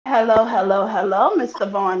Hello, hello, hello, Mr.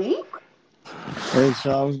 Varney. Hey,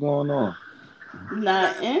 Sean, what's going on?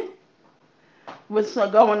 Nothing. What's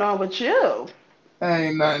going on with you?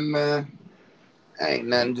 Ain't nothing, man. Ain't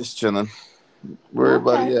nothing, just chilling. Where Okay.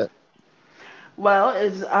 everybody at? Well,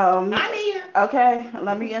 is I'm here. okay.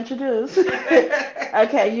 Let me introduce.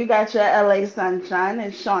 Okay, you got your LA sunshine.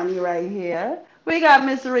 It's Shawnee right here. We got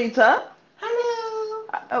Miss Rita. Hello.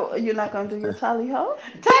 Oh, you're not gonna do your tally ho?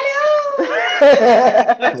 Tally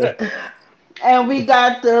And we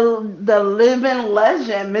got the living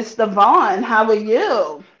legend, Mr. Vaughn. How are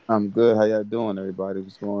you? I'm good. How y'all doing, everybody?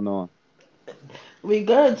 What's going on? We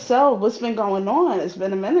good. So, what's been going on? It's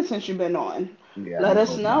been a minute since you've been on. Yeah, I Let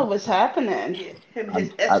us know, know man. what's happening. Yeah, him I,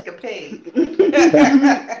 his I, escapade.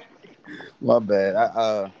 my bad.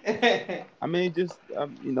 I mean, just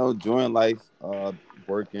enjoying life,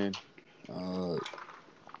 working. Uh,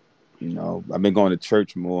 I've been going to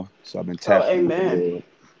church more, so I've been Oh, tapping into amen. there.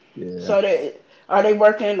 Yeah, So they are they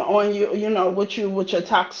working on you? You know, with you with your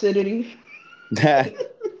toxicity? that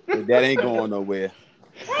ain't going nowhere.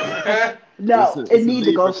 It's No, a it it's a need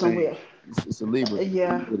to go Libra thing. somewhere. It's a Libra thing.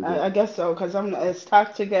 Yeah, What is I guess so. Cause I'm as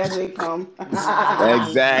toxic as they come.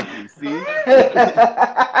 Exactly. See.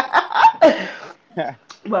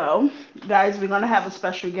 Well, guys, we're gonna have a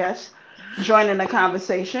special guest joining the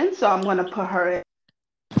conversation. So I'm gonna put her in,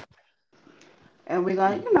 and we're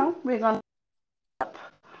gonna.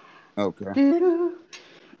 Okay.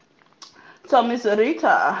 So, Miss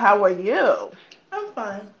Rita, how are you? I'm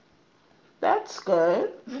fine. That's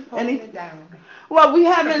good. Just holding Any it down. Well, we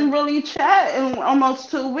haven't really chat in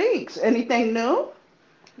almost 2 weeks. Anything new?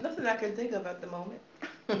 Nothing I can think of at the moment.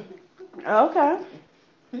 Okay.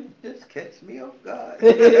 Just catch me off guard.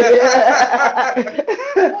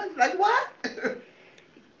 So, Like what?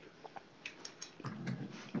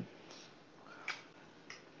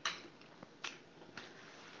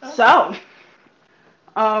 Okay.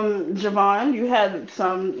 Javon, you had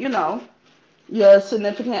some, your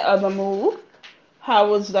significant other move. How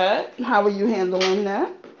was that? How are you handling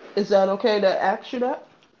that? Is that okay to ask you that?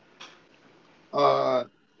 Uh,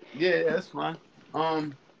 yeah, that's fine.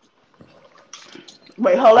 Um,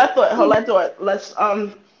 Wait, hold that thought. Hold that thought.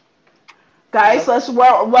 Guys, Well, let's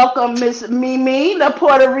welcome Miss Mimi, the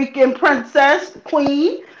Puerto Rican princess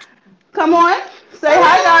queen. Come on, say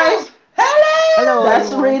hi, hello. guys. Hello,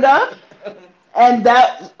 That's Hello. everyone. Rita, and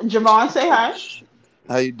that Javon. Say hi.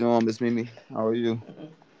 how you doing, Miss Mimi? How are you?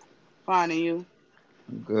 Finding you.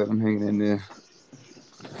 I'm good. I'm hanging in there.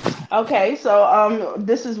 Okay, so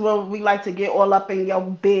this is where we like to get all up in your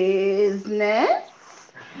business.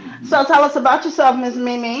 Hmm. So tell us about yourself, Miss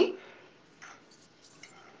Mimi.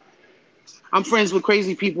 I'm friends with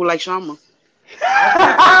crazy people like Shama.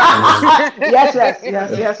 Yes, yes,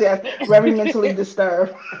 yes, yes, yes. Very mentally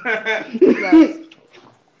disturbed. Yes.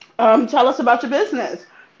 Tell us about your business,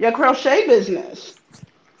 your crochet business.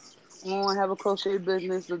 I have a crochet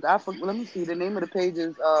business. Let me see. The name of the page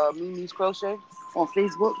is Mimi's Crochet on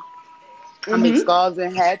Facebook. I make Mm-hmm. scarves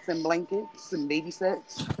and hats and blankets and baby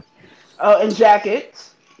sets. Oh, and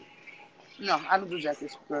jackets. No, I don't do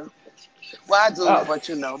jackets, girl. Well, I do, Oh, but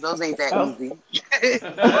those ain't that oh. easy.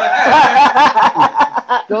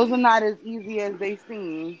 Those are not as easy as they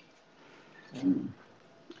seem.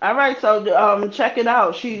 All right, so check it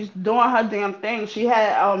out. She's doing her damn thing.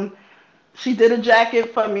 She did a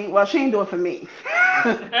jacket for me. Well, she didn't do it for me.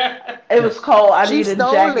 It was cold. I She needed a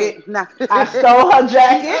stole jacket. it. Nah. I stole her She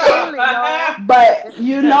jacket. stole it, y'all. But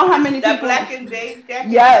you know how many That people? black and beige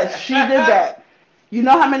jacket. Yes, she did that. You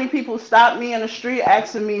know how many people stopped me in the street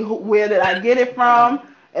asking me where did I get it from?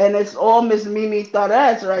 And it's all Miss Mimi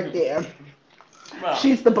Torres right there. Well,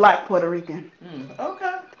 She's the black Puerto Rican.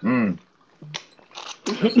 okay. Mm,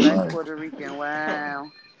 The that's Black right. Puerto Rican.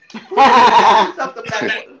 Wow. Who said he called himself the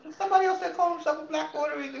black? Somebody else that called himself a black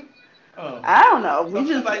Puerto Rican. Oh, I don't know. We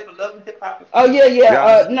just. somebody for loving hip hop or Oh something. yeah, yeah.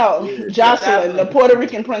 Josh. No, Yeah, Jocelyn, the Jocelyn. Puerto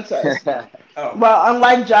Rican princess. Oh, Well,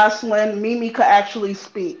 unlike Jocelyn, Mimi could actually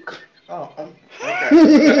speak. oh,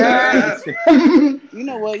 Ah, okay. you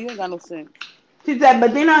know what? You ain't got no sense. She said,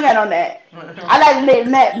 but they don't got on that. I like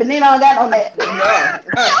letting that, but they don't got on that. No.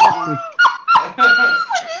 Mm-mm.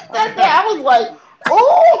 That day I was like,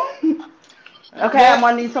 oh. Okay, I'm Yep.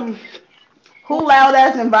 gonna need some who Who? loud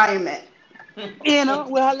ass environment. Anna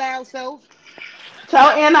with her loud self. Tell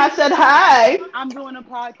Ann I said hi. I'm doing a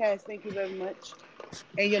podcast. Thank you very much.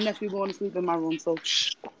 And your nephew going to sleep in my room, so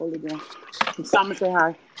shh, hold it down. Simon say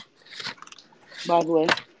hi. By the way,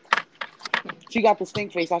 she got the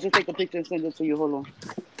stink face. I should take a picture and send it to you. Hold on.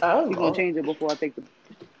 She gonna Oh change it before I take the.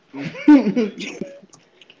 Lord.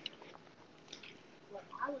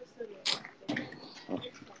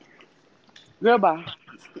 Girl, bye.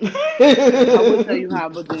 I will tell you how,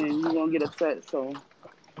 but then you're gonna get upset. So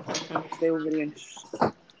stay over there.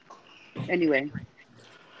 Anyway,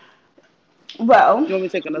 Well, you want me to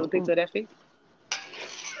take another picture of that face?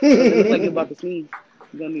 Because it looks like you're about to sneeze.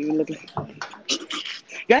 You don't even look like.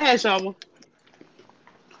 Go ahead, Shama.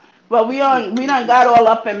 well, we done got all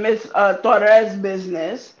up in Miss Torres'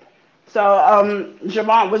 business. So,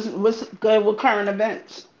 Javon, what's good with current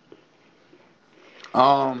events?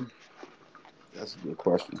 That's a good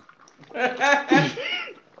question.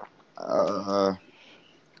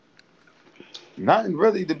 Nothing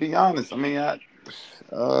really, to be honest. I mean,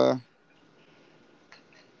 uh,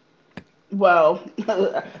 Well,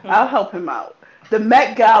 I'll help him out. The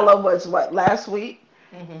Met Gala was what, last week,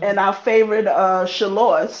 and our favorite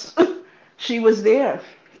Shalos, she was there.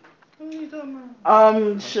 What are you talking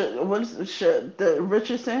about? The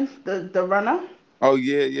Richardson, the runner. oh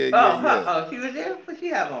yeah. She was there? What she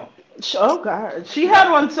have on? Oh God, she had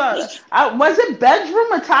on some. Was it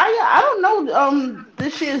bedroom attire? I don't know.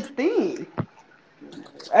 This year's theme.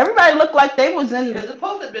 Everybody looked like they was in. It's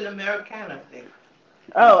supposed to have been Americana thing.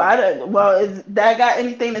 Oh, I don't. Well, is that got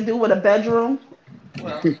anything to do with a bedroom?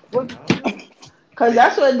 Well, What? Cause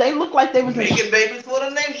that's what they look like. They was in making babies for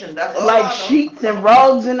the nation. That's all like I know. sheets and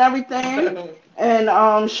rugs and everything. And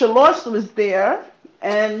Shalos was there,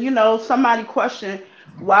 and somebody questioned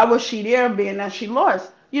why was she there, being that she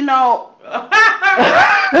lost. You know,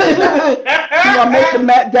 make the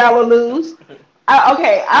Met Gala lose.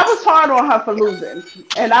 Okay, I was hard on her for losing,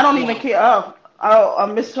 and I don't even care.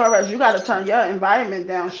 Miss Torres, you got to turn your environment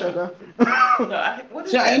down, sugar.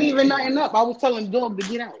 She ain't even nothing up. I was telling Dog to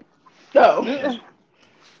get out. So,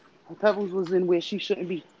 Pebbles was in where she shouldn't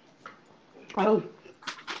be. oh.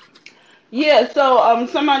 Yeah, so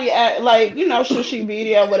somebody should she be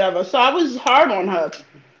there or whatever. So I was hard on her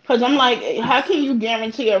because I'm like, how can you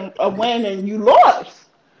guarantee a win and you lost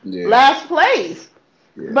last place?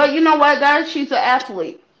 Yeah. But you know what, guys? She's an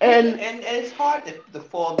athlete, and it's hard to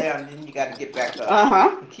fall down, and then you got to get back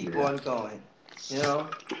up. And keep on going,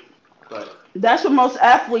 But that's what most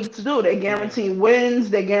athletes do. They guarantee wins.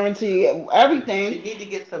 They guarantee everything. You need to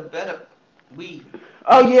get some better weed.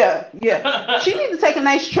 Oh yeah. She needs to take a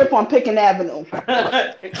nice trip on Pickens Avenue.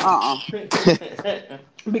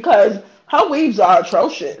 Because her weaves are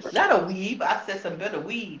atrocious. Not a weave. I said some better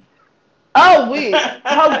weed. Oh, weed.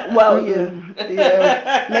 Well,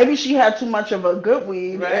 yeah. Maybe she had too much of a good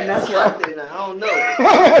weed, right. And that's why. I don't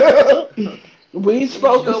know. Weed's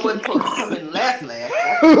supposed to come in last.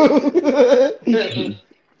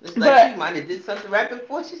 It's like she might have did something right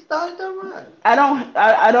before she started to run. I don't,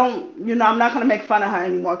 I'm not going to make fun of her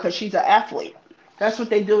anymore because she's an athlete. That's what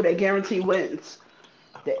they do. They guarantee wins.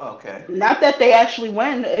 Okay. Not that they actually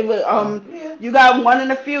win. It was, You got one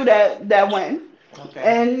in a few that win. Okay.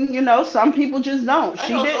 And, some people just don't. She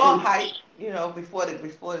didn't. It's all hype, before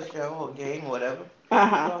the show or game or whatever. It's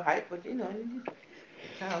all hype, but, you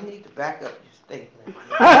kind of need to back up your statement.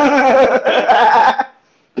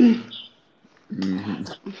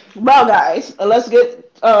 Well, guys, let's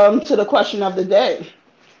get to the question of the day.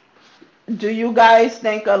 Do you guys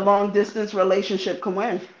think a long distance relationship can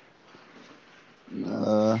win?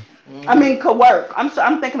 Could work.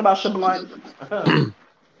 I'm thinking about Shablon.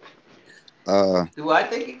 Do I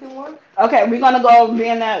think it can work? Okay, we're gonna go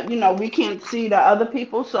being that we can't see the other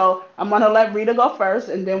people, so I'm gonna let Rita go first,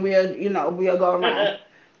 and then we'll go around.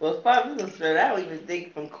 Well, as far as I'm concerned, I don't even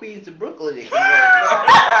think from Queens to Brooklyn it can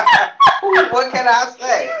work. What can I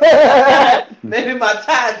say? Maybe my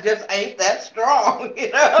ties just ain't that strong,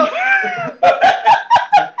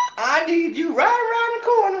 I need you right around the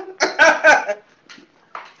corner.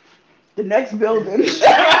 The next building.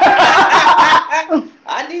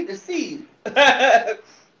 I need to see you.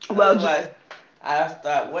 Well, otherwise, I'll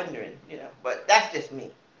start wondering, But that's just me.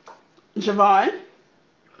 Javon?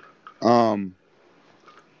 To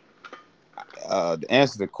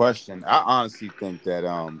answer the question, I honestly think that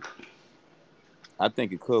I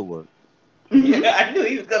think it could work. Yeah, I knew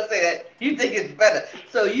he was gonna say that. You think it's better,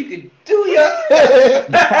 so you can do your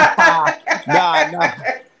stuff. Nah,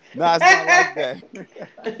 it's not like that.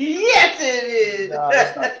 Yes, it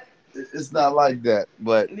is. It's not like that.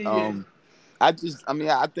 But I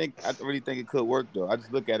really think it could work though. I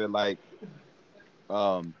just look at it like,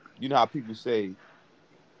 how people say,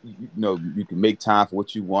 you can make time for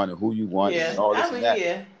what you want and who you want and all this and that.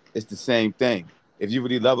 Yeah. It's the same thing. If you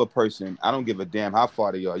really love a person, I don't give a damn how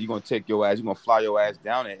far they are. You're going to take your ass, you're going to fly your ass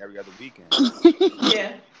down there every other weekend.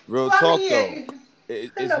 Yeah. Real talk, though.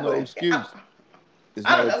 It's no excuse.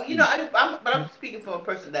 I don't know. But I'm speaking from a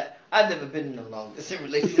person that I've never been in a long distance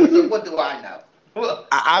relationship, so what do I know? Well,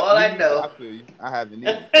 all I know. I feel you. I haven't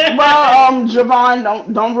either. Well,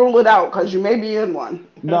 Javon, don't rule it out because you may be in one.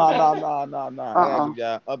 No. I haven't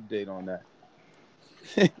got an update on that.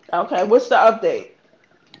 Okay, what's the update?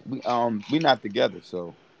 We not together,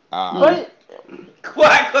 so. What?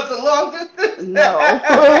 Why? Because the long distance? No.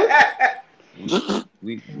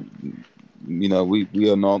 we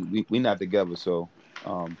are not. We not together, so.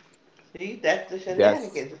 See, that's the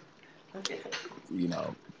shenanigans.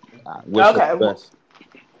 I wish her the best.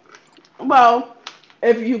 Well,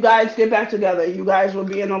 if you guys get back together, you guys will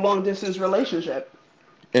be in a long distance relationship.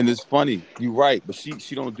 And it's funny, you're right, but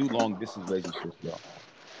she don't do long distance relationships, though.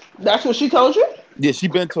 That's what she told you? Yeah, she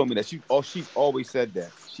been told me that. She's always said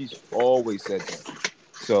that. She's always said that.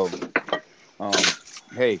 So,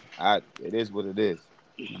 hey, it is what it is.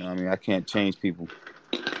 You know what I mean? I can't change people,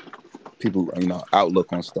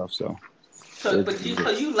 outlook on stuff. So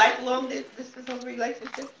you like long distance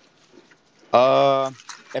relationships?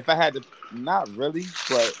 If I had to, not really,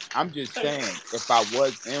 but I'm just saying, if I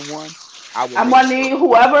was in one, I would. I'm gonna need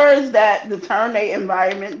whoever is that to turn their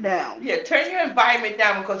environment down. Yeah, turn your environment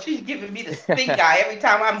down because she's giving me the stink eye every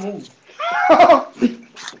time I move.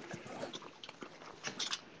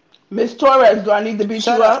 Miss Torres, do I need to beat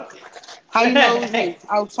you up? How you know it's me?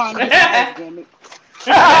 I was trying to get my ice, damn it.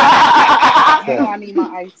 You know I need my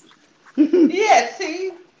ice. Yeah,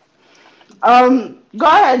 see? Go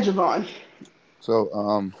ahead, Javon. So,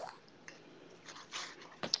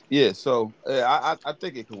 I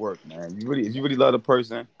think it could work, man. If you really love the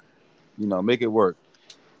person, make it work.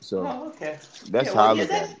 So, okay. That's how I look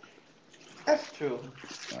at it. That's true.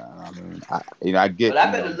 I mean, I get. But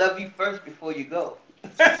I better love you first before you go.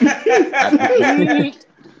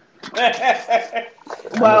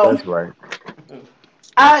 Well, that's right.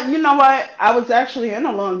 You know what? I was actually in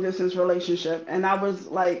a long distance relationship, and I was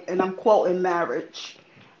like, and I'm quoting marriage.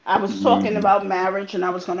 I was talking about marriage, and I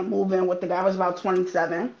was going to move in with the guy. I was about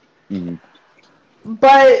 27.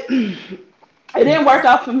 But it didn't work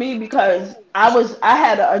out for me because I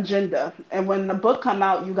had an agenda, and when the book come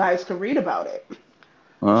out, you guys can read about it.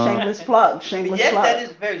 Shameless plug. Yes, that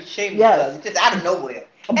is very shameless plug. It's just out of nowhere.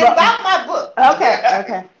 And about my book.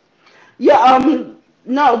 Okay. Yeah.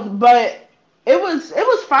 No, but it was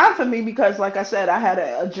fine for me because, like I said, I had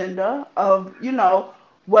an agenda of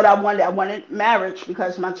what I wanted. I wanted marriage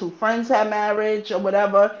because my two friends had marriage or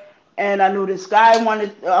whatever, and I knew this guy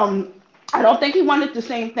wanted. I don't think he wanted the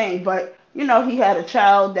same thing, but he had a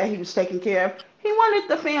child that he was taking care of. He wanted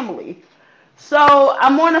the family, so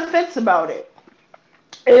I'm on the fence about it.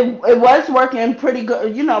 It was working pretty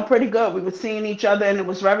good, pretty good. We were seeing each other, and it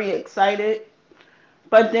was very excited.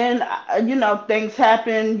 But then, things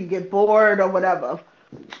happen. You get bored or whatever.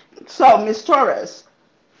 So, Miss Torres,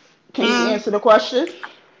 can you answer the question?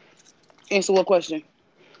 Answer what question?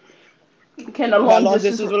 Can a long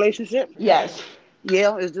distance relationship? Yes.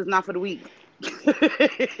 Yeah, it's just not for the weak. You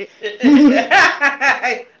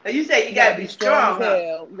say you gotta be strong. As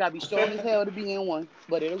hell. You gotta be strong as hell to be in one.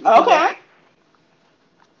 But it'll okay.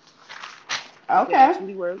 Okay.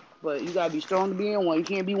 Actually work, but you gotta be strong to be in one. You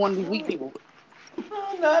can't be one of these weak people.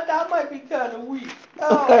 Oh, no, that might be kind of weak.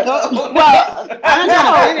 Oh, well, I'm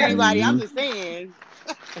not saying anybody. I'm just saying.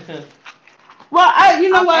 Well,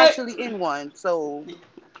 I'm what? Actually in one, so.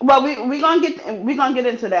 Well, we're gonna get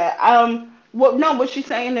into that. What she's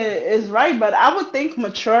saying is right, but I would think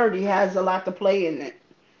maturity has a lot to play in it.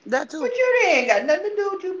 That too. Maturity ain't got nothing to do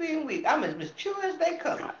with you being weak. I'm as mature as they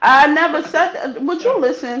come. I never said that. Would you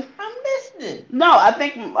listen? I'm listening. No, I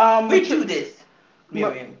think we do this,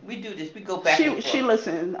 Miriam. We do this. We go back. She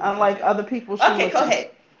listens. Unlike other people. Okay, go ahead.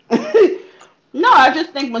 No, I just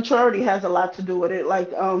think maturity has a lot to do with it. Like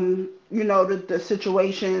the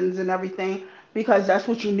situations and everything. Because that's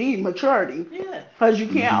what you need, maturity. Yeah. Because you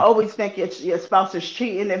can't always think your spouse is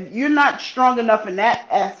cheating. If you're not strong enough in that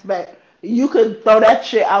aspect, you could throw that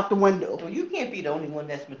shit out the window. Well, you can't be the only one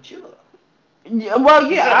that's mature. Yeah, well,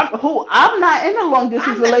 yeah, I'm not in a long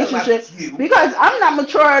distance relationship because I'm not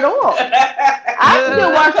mature at all. I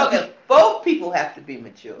still want both people have to be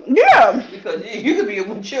mature. Yeah. Because you could be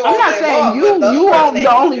mature. I'm not saying you won't be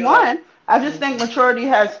the only one. I just think maturity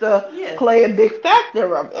has to play a big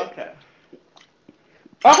factor of it. Okay.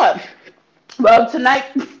 Well,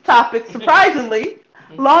 tonight's topic, surprisingly,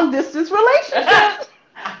 long distance relationships.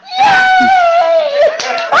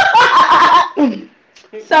 Yay!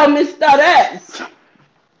 So, Ms. Torres,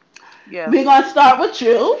 we're going to start with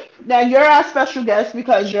you. Now, you're our special guest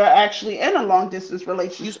because you're actually in a long distance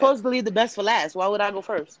relationship. You're supposed to leave the best for last. Why would I go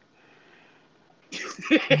first?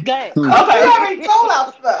 Go ahead. Okay. You already told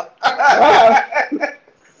our stuff.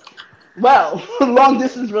 Well, long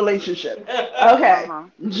distance relationship. Okay.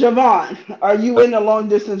 Javon, are you in a long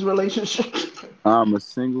distance relationship? I'm a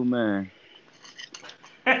single man.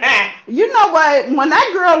 You know what? When that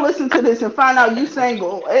girl listens to this and find out you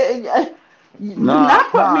single, do Nah,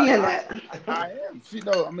 not put nah, me in that. I am. She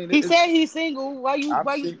know. I mean, He said he's single. I'm Why you,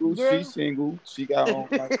 single. girl? She's single. She got her own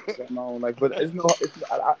life. I got my own life. But it's no. It's.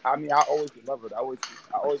 I mean, I always love her. I always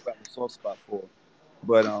have a soft spot for her.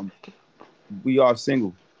 But we are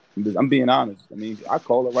single. I'm being honest. I mean, I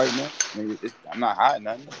call her right now. I mean, I'm not hiding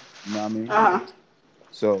nothing. You know what I mean? Uh-huh.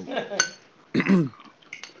 So,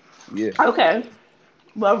 yeah. Okay.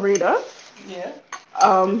 Well, Rita. Yeah.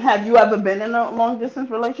 Have you ever been in a long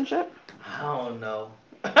distance relationship? I don't know.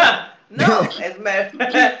 No, as a matter of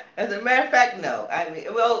fact, no. I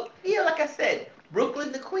mean, well, yeah, like I said,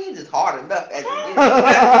 Brooklyn to Queens is hard enough as it is.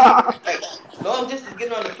 Like, long distance,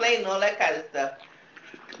 getting on the plane and all that kind of stuff.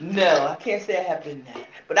 No, I can't say I have been that.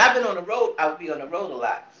 But I've been on the road. I would be on the road a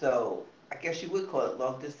lot, so I guess you would call it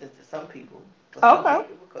long distance to some people. For some Okay.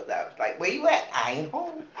 people, because I was like, "Where you at? I ain't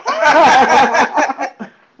home."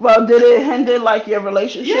 Well, did it hinder like your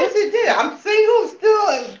relationship? Yes, it did. I'm single still,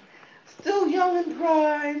 and still young and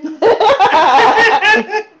prime.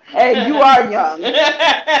 Hey, you are young.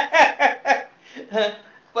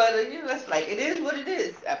 But you know, it's like it is what it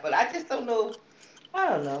is. But I just don't know. I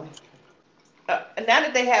don't know. Now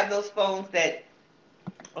that they have those phones that,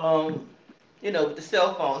 um, with the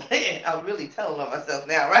cell phones, I'm really telling on myself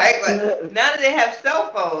now, right? But now that they have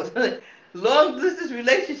cell phones, long distance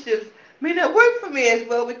relationships may not work for me as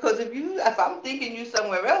well because if I'm thinking you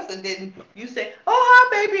somewhere else and then you say, "Oh hi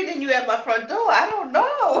baby," and then you at my front door, I don't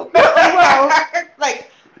know. Well, Like,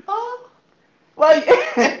 oh. well,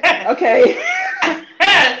 okay.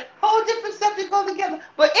 Whole different subject altogether.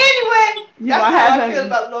 But anyway, You that's gonna how have I him? feel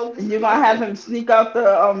about long distance. You gonna have him sneak out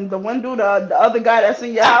the window? The other guy that's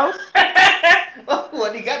in your house?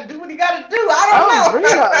 What he got to do? What he got to do? I don't know.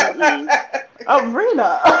 Rita. Oh,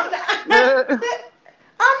 Rita.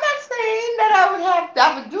 I'm not saying that I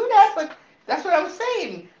would do that, but that's what I'm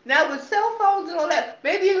saying. Now with cell phones and all that,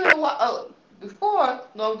 maybe a little while before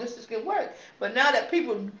long distance can work, but now that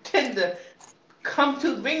people tend to come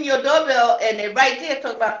to ring your doorbell and they're right there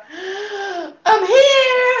talking about, "I'm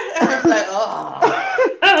here," and it's like, oh.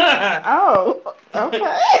 Oh,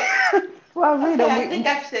 okay. Well, Rita, Okay, I think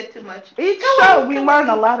I've said too much. Each show we learn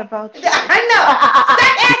a lot about you. I know.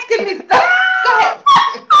 Stop asking me stuff. Go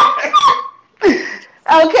ahead.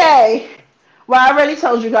 Okay. Well, I already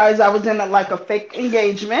told you guys I was in a fake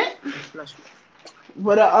engagement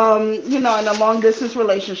with in a long distance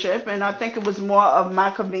relationship, and I think it was more of my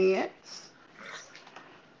convenience.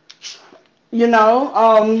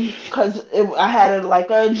 Because I had an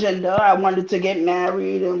agenda. I wanted to get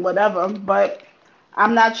married and whatever, but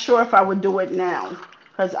I'm not sure if I would do it now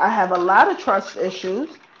because I have a lot of trust issues,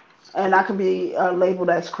 and I could be labeled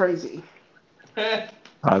as crazy.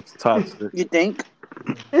 That's toxic. You think?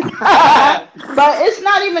 But it's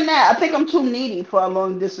not even that. I think I'm too needy for a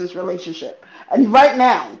long distance relationship. And right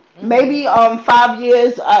now, maybe 5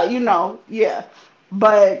 years, yeah.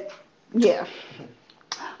 But yeah.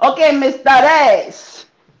 Okay, Miss Reyes,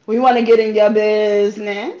 we want to get in your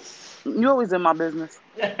business. You're always in my business.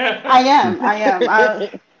 I am.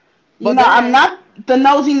 I'm not the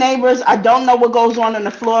nosy neighbors. I don't know what goes on the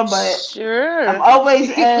floor, but sure. I'm always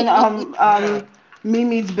in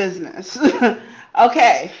Mimi's business.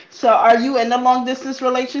 Okay, so are you in a long distance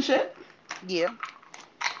relationship? Yeah.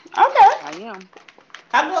 Okay. I am.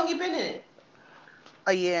 How long you been in it?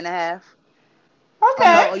 A year and a half.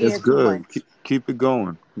 Okay. Oh, no, It's good. Keep it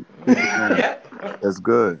going. That's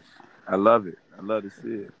good. I love it. I love to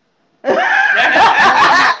see it.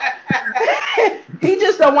 He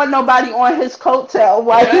just don't want nobody on his coattail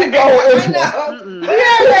while he go. We already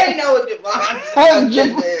know what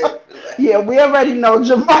Javon. Yeah, we already know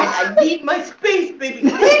Javon. I need my space, baby. I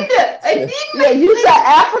need my space. You said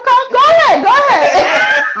Africa? Go ahead.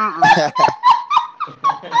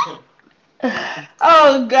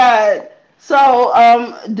 Oh God. So,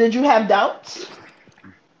 did you have doubts?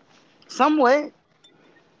 Somewhat.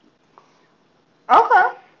 Okay.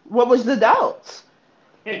 What was the doubts?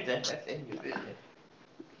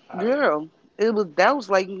 Girl, it was doubts.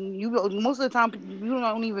 Like most of the time,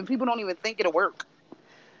 people don't even think it'll work.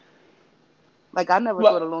 Like I never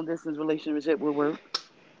thought a long distance relationship would work.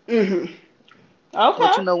 Mhm.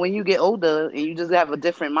 Okay. But when you get older and you just have a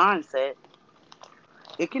different mindset,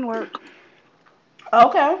 it can work.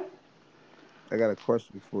 Okay. I got a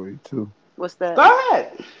question for you too. What's that? Go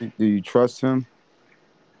ahead. Do you trust him?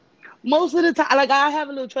 Most of the time, I have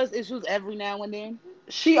a little trust issues every now and then.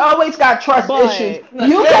 She always got trust issues. But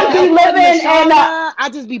You can be living and I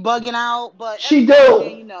just be bugging out. But she every now and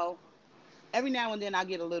then, do. every now and then I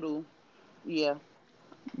get a little, yeah.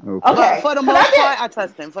 Okay. But Okay. for the most part, I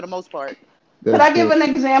trust him. For the most part. Could I give an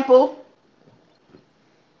example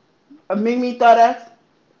of Mimi Torres?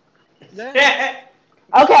 Yeah.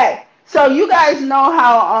 Okay. So you guys know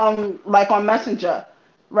how like on Messenger,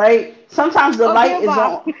 right? Sometimes the light is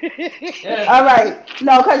on. All right.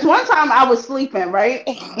 No, because one time I was sleeping, right?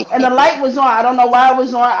 And the light was on. I don't know why it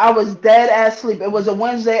was on. I was dead ass sleep. It was a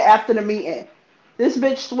Wednesday after the meeting. This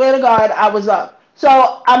bitch, swear to God, I was up.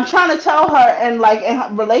 So I'm trying to tell her, and like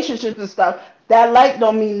in relationships and stuff, that light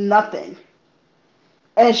don't mean nothing.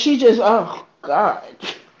 And she just, oh God.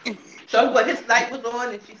 So what? His light was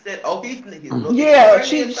on, and she said, "Oh, he's ignoring Yeah,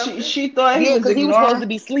 me or something." she thought he Yeah, was because he was supposed to ignoring.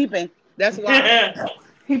 be sleeping. That's why.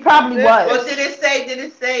 He probably Well, was. did it say? Did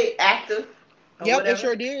it say active or Yep, it whatever?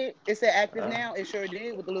 sure did. It said active Oh. now. It sure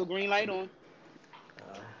did with the little green light on.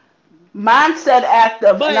 Oh. Mine said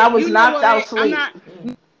active, and I But was you know knocked out what? I'm sleep. not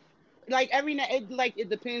like every night. It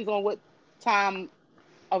depends on what time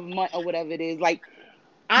of month or whatever it is. Like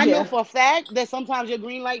I know Yeah. for a fact that sometimes your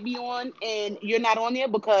green light be on and you're not on there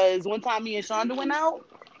because one time me and Shonda went out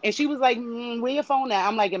and she was like, "Where your phone at?"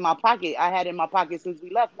 I'm like, "In my pocket. I had it in my pocket since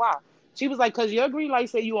we left." Why? She was like, "Cause your green light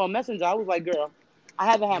said you on Messenger." I was like, "Girl, I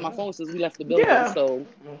haven't had my phone since we left the building, Yeah. so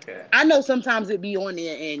Okay. I know sometimes it be on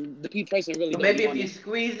there and the person really So don't be maybe on there.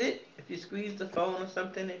 if you squeeze the phone or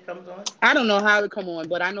something, it comes on. I don't know how it come on,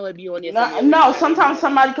 but I know it be on there No, somewhere where you no, not really sometimes on there.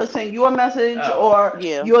 somebody could send you a message Oh. or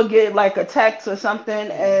Yeah. you'll get like a text or something.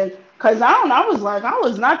 And because I don't know, I was like, I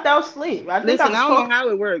was knocked out asleep. I think I Listen, I was don't know talking. how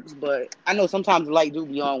it works, but I know sometimes the light do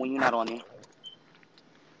be on when you're not on there.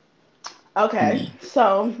 Okay.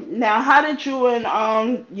 So now, how did you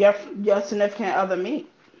and your significant other meet?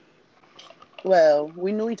 Well,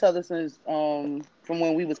 we knew each other since from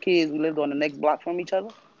when we was kids. We lived on the next block from each other.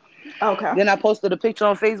 Okay. Then I posted a picture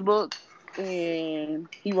on Facebook and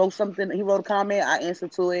he wrote something, he wrote a comment, I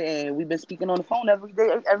answered to it, and we've been speaking on the phone every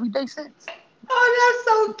day since. Oh, that's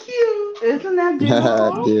so cute. Isn't that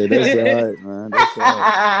beautiful? Yeah, that's all right, man. That's all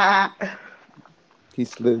right. He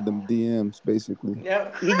slid them DMs basically.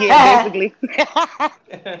 Yep. Yeah, basically.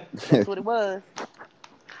 That's what it was.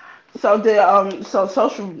 So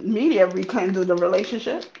social media rekindled the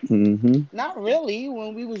relationship? Mm-hmm. Not really.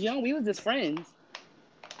 When we was young, we was just friends.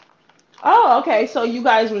 Oh, okay. So you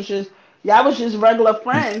guys was just y'all was just regular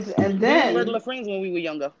friends, and We was then regular friends when we were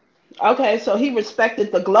younger. okay, so he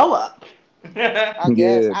respected the glow up. I guess.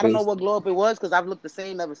 Yeah, I don't know basically. what glow up it was because I've looked the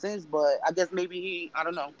same ever since, but I guess maybe I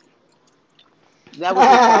don't know. That was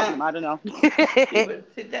his problem. I don't know.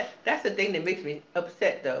 See that's the thing that makes me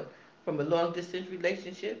upset though. From a long distance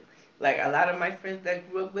relationship, like a lot of my friends that I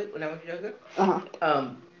grew up with when I was younger, Uh-huh.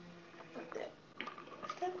 um,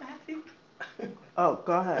 is that Matthew? Oh,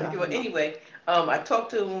 go ahead. I Well, don't know. anyway, I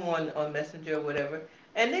talked to them on Messenger or whatever,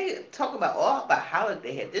 and they talk about all about how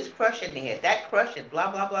they had this crush and they had that crush and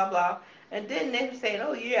blah blah blah blah, and then they were saying,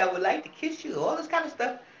 "Oh yeah, I would like to kiss you," all this kind of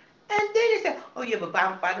stuff, and then they said, "Oh yeah, but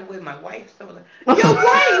by the way, my wife." So like, your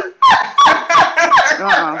wife?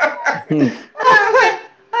 Uh-uh. And I was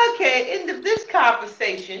like, okay, this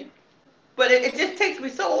conversation, but it just takes me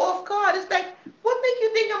so off guard. It's like, what make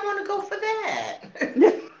you think I'm gonna go for that?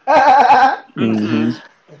 Mm-hmm.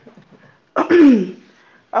 Mm-mm.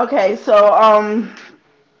 Okay, so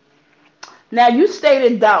now you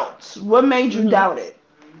stated doubts. What made you Mm-hmm. doubt it?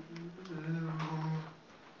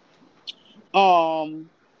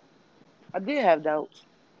 I did have doubts,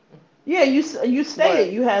 Yeah, you stated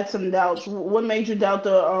but you had some doubts. What made you doubt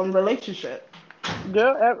the relationship?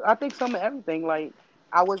 girl, I think some of everything. Like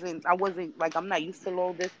I wasn't like I'm not used to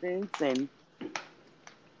long distance, and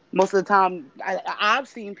most of the time, I've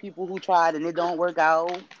seen people who tried and it don't work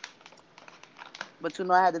out. But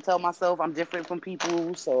I had to tell myself I'm different from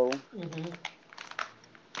people, so hmm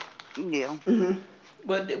yeah. Hmm.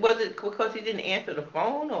 Was it because he didn't answer the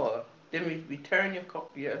phone or didn't return your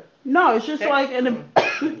No, it's just text? like in Mm.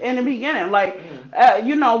 the in the beginning, like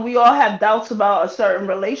Mm. we all have doubts about a certain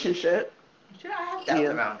relationship. Sure, I have doubts Yeah.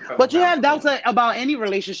 around from But you around have the doubts phone. about any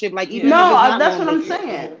relationship, like even Yeah. if No, it's not that's long what I'm distance.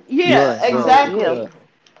 saying. Yeah, Right, right. So yeah, exactly, Yeah.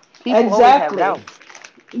 people always have exactly. doubts.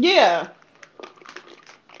 Yeah,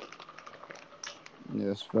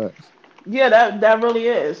 Yes, facts. yeah. That really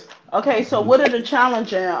is. Okay, so Mm-hmm. what are the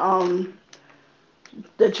challenges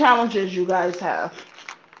you guys have?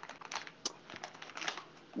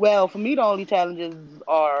 Well, for me, the only challenges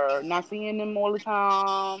are not seeing them all the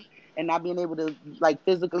time and not being able to like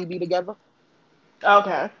physically be together.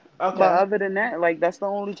 Okay, But okay. other than that, like that's the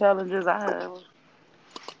only challenges I have.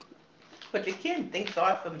 But you can thank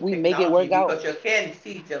God for We make it technology work out. because you can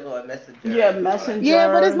see each other on Messenger Yeah, and all that. Messenger Yeah,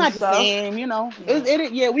 but it's and not the stuff. same, you know.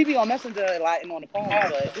 Yeah, we be on Messenger a lot and on the phone,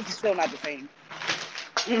 but it's still not the same.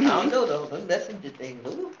 I don't Hmm. know though, those Messenger things.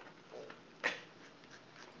 Ooh.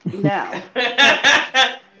 Now,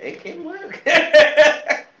 It can work.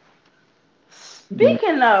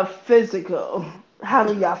 speaking of physical, how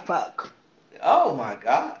do y'all fuck? Oh my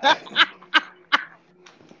God.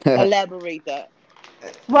 Elaborate that.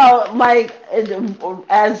 Well, like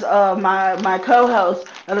as my co-host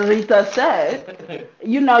Rita said,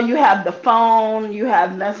 you have the phone, you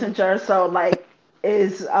have Messenger, so like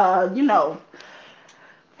is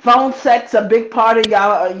phone sex a big part of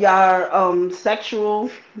y'all sexual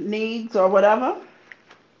needs or whatever?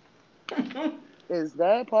 Is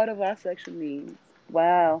that part of our sexual needs?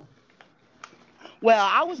 Wow. Well,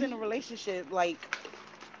 I was in a relationship like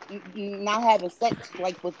not having sex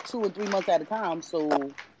like for 2 or 3 months at a time,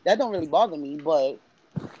 so that don't really bother me. But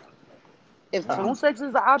if phone sex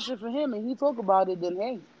is the option for him and he talk about it, then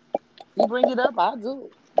hey, he bring it up, I do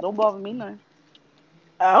it. Don't bother me none.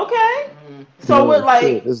 Okay, so we're Yo, shit,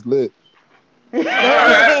 like it's lit. anything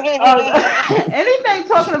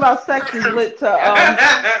talking about sex is lit to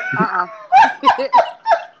Uh-uh.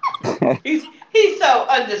 He's so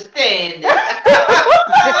understanding.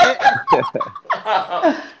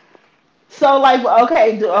 So like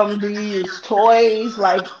okay, do you use toys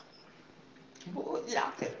like? Yeah,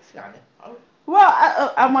 I'll take this, Johnny.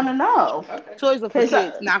 Well, I want to know. Okay. Toys are for Cause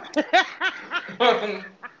kids. Now,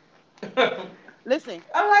 listen,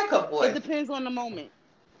 I like her it voice. depends on the moment.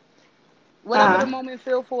 Whatever the uh moment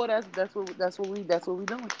feel for, that's what we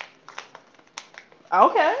doing.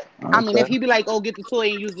 okay, I mean, Okay. if he be like, "Oh, get the toy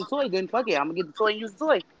and use the toy," then fuck it, I'm gonna get the toy and use the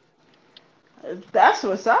toy. that's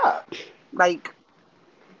what's up. Like,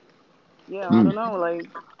 yeah, I Mm. don't know. Like,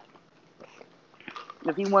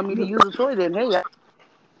 if he want me to use the toy, then hey,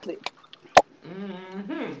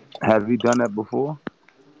 Mm-hmm. Have you done that before?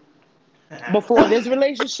 before this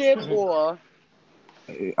relationship, or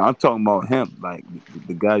I'm talking about him, like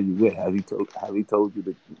the guy you with. Have he told you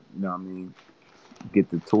to, what I mean, get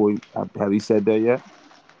the toy? Have he said that yet?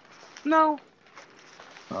 no,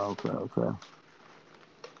 Oh, okay, okay.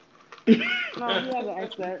 no, he hasn't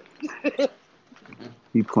asked that.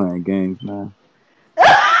 He playing games, man.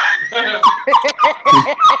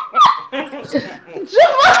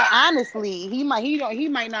 Well, honestly, he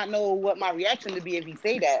might not know what my reaction to be if he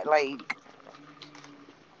say that. Like,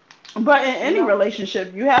 But in you any know,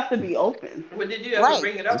 relationship, you have to be open. Well, did you ever right?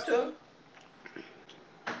 bring it up to him?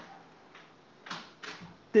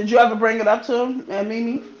 Did you ever bring it up to him,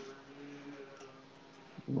 Mimi?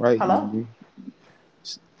 Right, Hello? Mimi.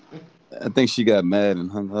 I think she got mad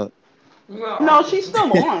and hung up. No, No. she's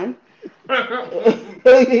still on.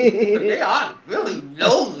 They are really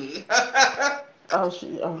nosy.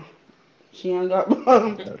 She hung up.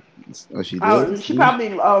 Oh, she did. She See? probably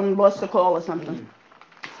lost the call or something.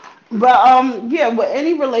 But yeah, with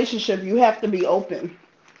any relationship, you have to be open.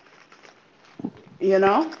 You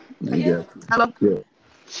know, No, you Yeah. got to. Hello. Yeah.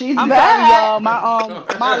 she's I'm sorry, back. y'all.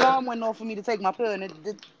 My alarm went off for me to take my pill, and it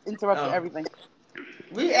interrupted Oh. everything.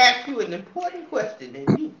 We asked you an important question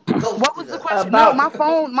and you What ghosted was the us. question? No, About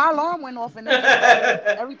my alarm went off, and then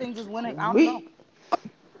everything just went. I don't know. we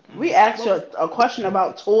we asked What you was? a question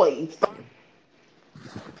about toys.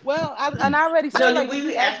 Well, I already said No, like if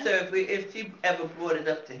we he asked asked me her if she ever brought it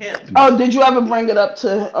up to him Oh, did you ever bring it up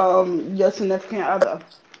to your significant other?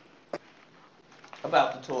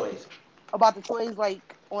 about the toys. about the toys like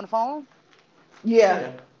on the phone, Yeah.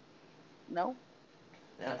 Yeah. no.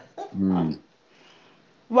 Yeah. Hmm.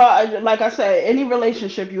 Well, like I said, any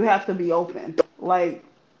relationship you have to be open. Like,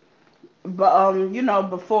 but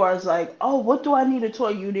before it's like, oh, what do I need to toy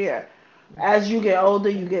you there? As you get older,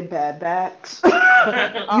 you get bad backs.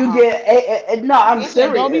 You Uh-uh. get no, I'm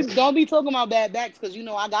Listen, don't be serious. don't be talking about bad backs because you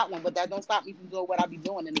know I got one, but that don't stop me from doing what I be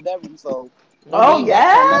doing in the bedroom. So don't Oh blame that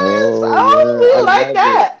on me. yes, Oh oh yeah, I we like love it.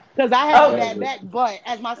 that. Because I I have a Oh, love bad it. back, but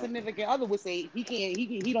as my significant other would say,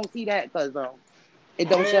 he don't see that because it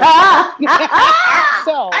don't show. I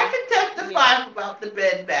So can yeah, testify about the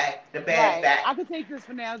bad right. back. I could take this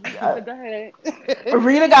for now. So go ahead.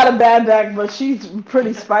 Rita got a bad back, but she's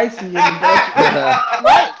pretty spicy in the bedroom.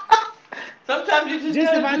 Right. Sometimes you just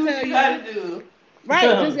Just if gotta I do what tell you you, gotta do.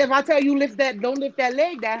 right. Just if I tell you don't lift that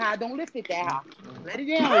leg that high, don't lift it that high. Let it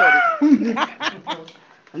down a little.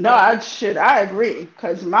 No, I agree,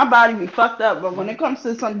 cause my body be fucked up, but when it comes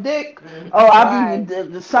to some dick, Mhm. oh, I be Right. the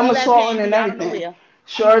All that somersaulting pain and be out of everything. nowhere.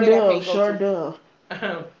 I know Sure where that do, pain go sure to. do,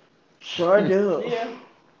 sure do. Yeah.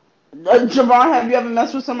 Javon, have you ever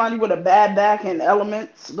messed with somebody with a bad back and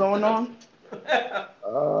elements going on?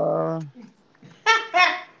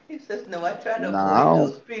 He says, "No, I try to Nah, avoid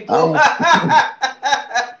those I people."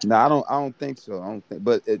 don't. No, I don't think so. I don't think.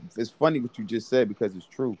 But it's funny what you just said because it's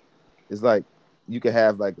true. It's like you could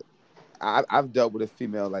have like I've dealt with a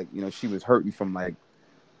female like she was hurting from like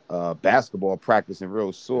basketball practice and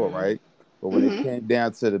real sore, Mm-hmm. right? But when it came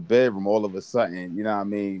down to the bedroom, all of a sudden, you know what I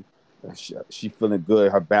mean? She feeling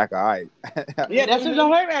good, her back all right. Yeah, that's just a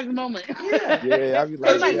her at the moment. Yeah. Yeah, I be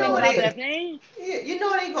Because like, you know yo, it Stop ain't. that pain. Yeah, you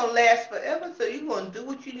know it ain't gonna last forever. So you're gonna do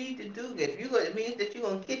what you need to do. If you gonna, it means that you're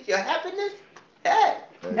gonna get your happiness. Hey.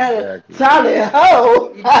 exactly. Solid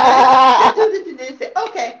hoe. You do this. Just do this and then say,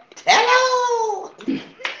 okay, hello.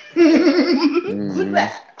 Hmm.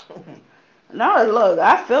 Goodbye. No, look,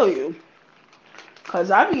 I feel you. Cause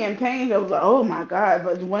I be in pain. I was like, oh my god.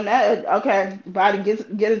 But when that body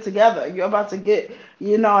get it together. You're about to get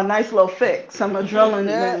a nice little fix. Some Yeah.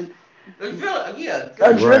 adrenaline, Right.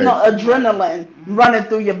 adrenaline running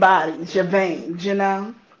through your bodies, your veins.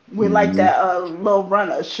 We like Hmm. that little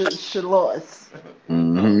runner, Shalois.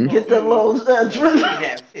 Hmm. Get the little No, she didn't adrenaline.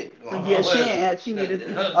 have shit going Yeah, on. she ain't. She needed.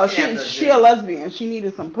 No, Oh, she didn't have no she a adrenaline. lesbian. She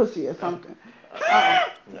needed some pussy or something.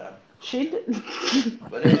 No. She did.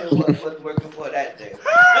 Whatever it wasn't working for that day.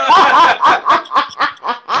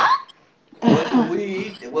 It wasn't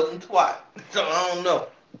weed, it wasn't twat. So I don't know.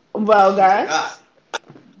 Well, She forgot. guys.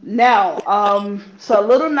 Now, so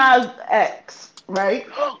Little Nas X, right?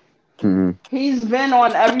 Hmm. He's been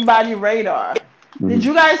on everybody's radar. Did Hmm.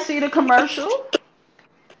 you guys see the commercial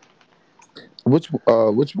Which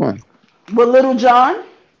one? with Little John?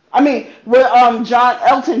 I mean, with John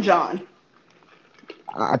Elton John.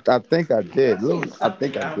 I think I I did. seen Little, I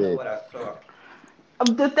think something, I I don't know did. what I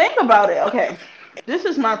saw. The thing about it, okay, this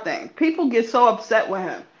is my thing. People get so upset with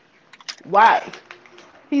him. Why?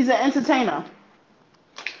 He's an entertainer.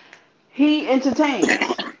 He entertains.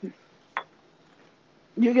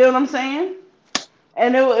 You get what I'm saying?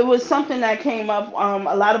 And it was something that came up.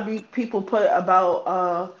 A lot of people put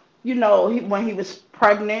about, when he was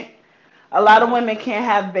pregnant. A lot of women can't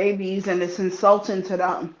have babies, and it's insulting to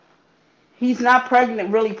them. He's not pregnant,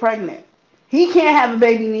 really pregnant. He can't have a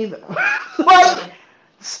baby neither. Like,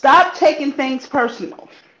 stop taking things personal.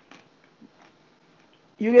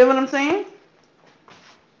 You get what I'm saying?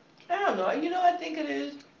 I don't know. I think it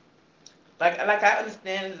is. Like I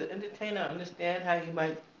understand as an entertainer, I understand how you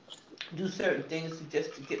might do certain things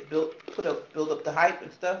just to get build up the hype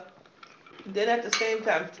and stuff. And then at the same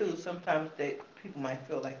time too, sometimes people might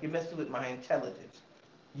feel like you're messing with my intelligence.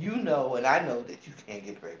 You know, and I know that you can't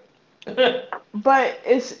get pregnant. But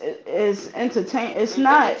it's entertain. It's It's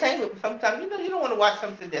not. entertainment. Sometimes you don't want to watch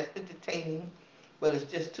something that's entertaining, but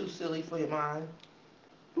it's just too silly for your mind.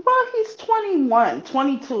 Well, he's 21,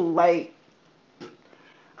 22. Like,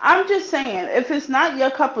 I'm just saying, if it's not your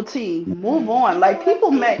cup of tea, move on. You Like, know that's people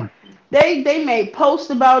true. they made posts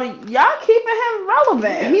about it. Y'all keeping him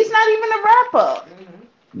relevant. Yeah. He's not even a rapper.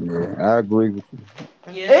 Yeah, I agree with you.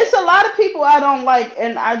 Yeah. It's a lot of people I don't like,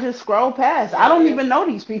 and I just scroll past. I don't Yeah. even know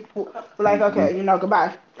these people. Like, Hmm. okay,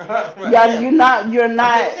 goodbye. Right. Yeah, Yeah. you're I'm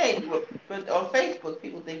not. just saying, but on Facebook,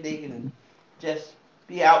 people think they can just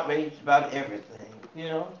be outraged about everything. You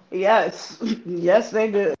know, Yes, yes, they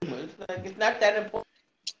do. it's like it's not that important.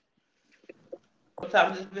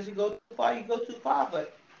 Sometimes if you go too far, you go too far.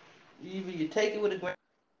 But either you take it with a grain,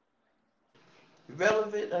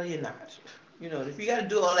 relevant, or you're not. If you got to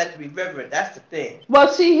do all that to be relevant, that's the thing. Well,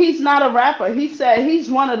 see, he's not a rapper. He said he's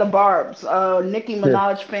one of the Barb's, Nicki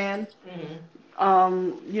Minaj fan.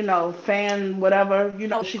 Hmm. Fan, whatever.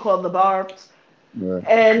 She called the Barb's. Right.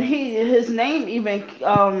 And his name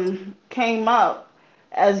even came up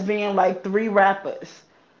as being like three rappers.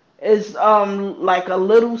 It's like a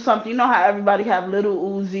little something. You know how everybody have little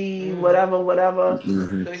Uzi, Hmm. whatever, whatever.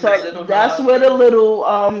 Hmm. So he's a So little that's Nas where the too.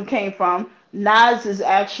 little came from. Nas is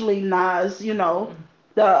actually Nas,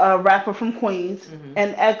 the rapper from Queens, Hmm.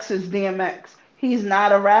 and X is DMX. He's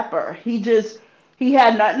not a rapper. He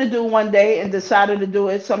had nothing to do one day and decided to do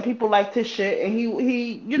it. Some people liked his shit, and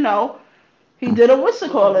he did a what's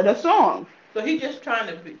it called Hmm. it, a song. So he's just trying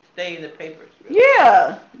to stay in the papers, really.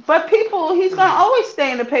 Yeah, but he's gonna Hmm. always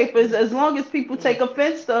stay in the papers as long as people Hmm. take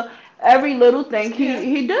offense to every little thing Yeah.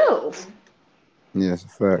 he do. Hmm. Yeah, it's a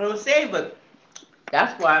fact. I was saying, but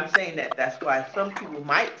that's why I'm saying that. That's why some people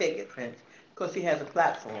might take offense because he has a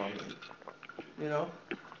platform. You know.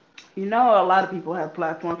 A lot of people have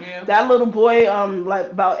platforms. Yeah. That little boy,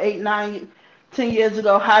 like about 8, 9, 10 years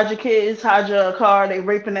ago, hide your kids, hide your car, they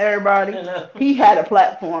raping everybody. And, He had a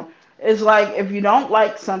platform. It's like if you don't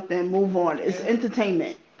like something, move on. It's yeah.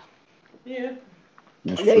 entertainment. Yeah.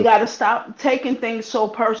 That's They true. gotta stop taking things so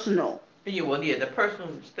personal. Yeah, well, yeah, the personal,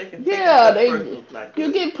 yeah,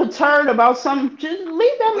 you get perturbed about something. Just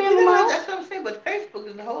leave that man alone. That's what I'm saying. But Facebook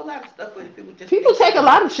is a whole lot of stuff where people just people take a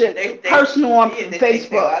lot of shit personal on Facebook. They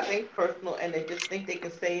take a lot of things personal, and they just think they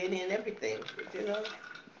can say any and everything. You know.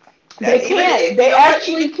 They can't. They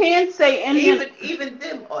actually can say any. Even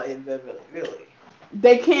them are really.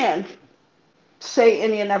 They can say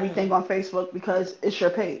any and everything on Facebook because it's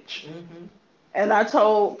your page. Mm-hmm. And I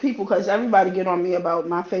told people because everybody get on me about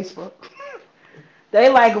my Facebook. They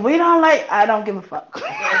like we don't like. I don't give a fuck.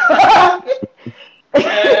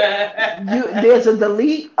 There's a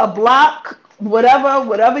delete, a block,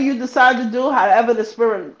 whatever you decide to do. However the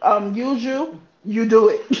spirit use you, you do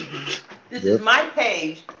it. This is my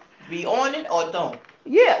page. Be on it or don't.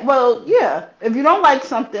 Yeah, well, yeah. If you don't like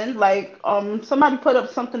something, like somebody put up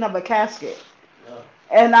something of a casket,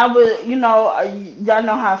 and I would, y'all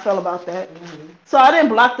know how I feel about that. Mm-hmm. So I didn't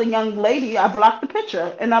block the young lady. I blocked the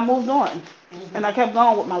picture, and I moved on, and I kept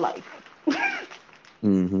going with my life.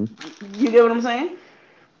 Mm-hmm. You get what I'm saying?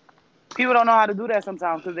 People don't know how to do that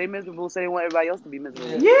sometimes because they miserable, so they want everybody else to be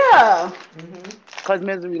miserable. Yeah. Because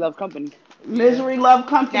misery loves company. Misery love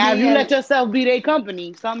company. Now, if you let yourself be their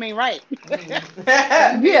company, something ain't right.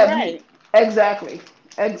 Yeah, right. Exactly.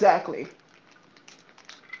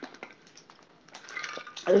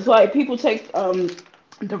 It's like people take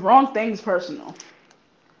the wrong things personal.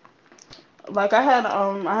 Like I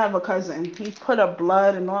have a cousin. He put up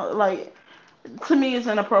blood and all. Like to me, it's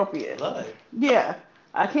inappropriate. Blood. Yeah,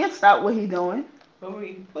 I can't stop what he's doing.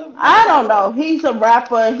 I don't know. He's a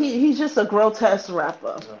rapper. He's just a grotesque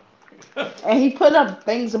rapper. And he put up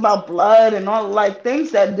things about blood and all like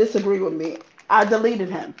things that disagree with me. I deleted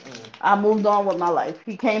him. I moved on with my life.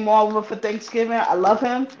 He came over for Thanksgiving. I love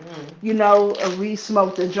him. We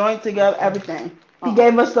smoked a joint together, everything. He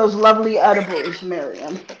gave us those lovely edibles,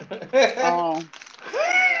 Miriam.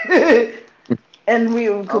 And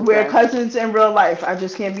we're cousins in real life. I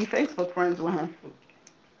just can't be Facebook friends with him.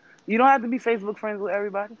 You don't have to be Facebook friends with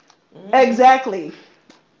everybody. Exactly.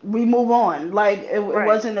 We move on. Like it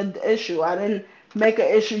wasn't an issue. I didn't make an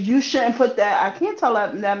issue. You shouldn't put that. I can't tell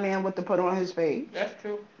that man what to put on his page. That's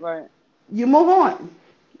true. Right. You move on,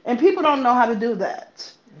 and people don't know how to do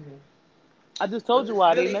that. I just told you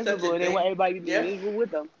why they miserable and they want everybody to be miserable with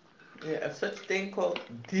them. Yeah, such a thing called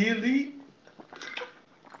delete.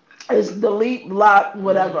 It's delete, block,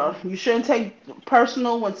 whatever. You shouldn't take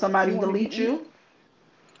personal when somebody deletes you.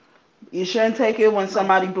 You shouldn't take it when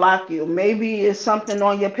somebody block you. Maybe it's something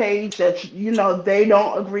on your page that they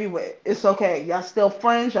don't agree with. It's okay. Y'all still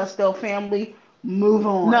friends. Y'all still family. Move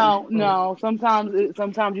on. No. Sometimes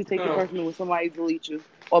you take it personal when somebody delete you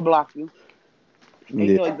or block you. And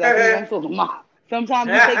you know exactly what I'm talking about. Sometimes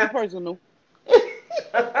you take it personal.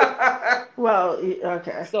 Well,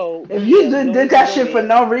 okay. So if you did that shit for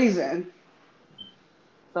no reason.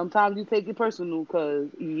 Sometimes you take it personal because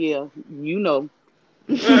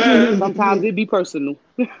sometimes it be personal.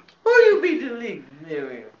 Who you be deleting,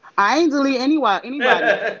 Miriam? I ain't delete anybody.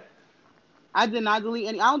 I did not delete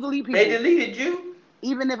any. I don't delete people. They deleted you?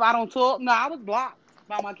 Even if I don't talk. No, I was blocked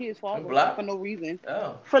by my kid's father for no reason.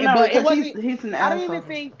 Oh. But it wasn't. He's an asshole.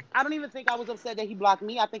 I don't even think I was upset that he blocked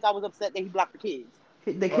me. I think I was upset that he blocked the kids.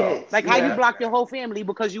 The kids. Like how you block your whole family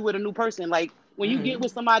because you with a new person. Like when you get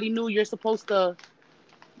with somebody new, you're supposed to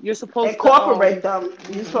incorporate them.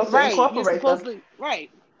 You're supposed to incorporate them. Right.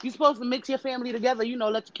 You're supposed to mix your family together, let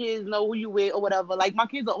your kids know who you with or whatever. Like my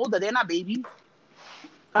kids are older, they're not babies.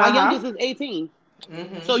 My youngest is 18.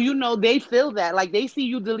 Mm-hmm. So they feel that. Like they see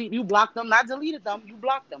you block them, not deleted them, you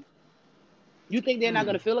block them. You think they're not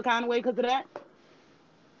gonna feel a kind of way because of that?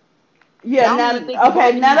 Yeah,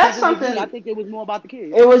 now that's something. I think it was more about the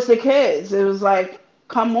kids. It was the kids. It was like,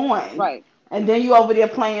 come on. Right. And then you over there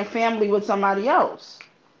playing family with somebody else.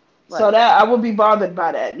 Right. So that I would be bothered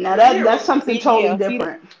by that. Now that's something totally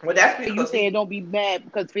different. Well, that's because you saying don't be mad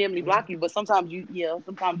because family block you, but sometimes you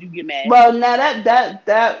get mad. Well, now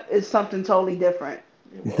that is something totally different.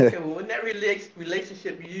 Okay, well, when that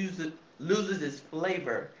relationship loses its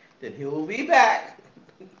flavor, then he will be back.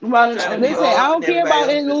 Well, listen, I don't care about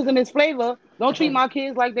it losing its flavor. Don't treat my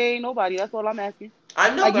kids like they ain't nobody. That's all I'm asking.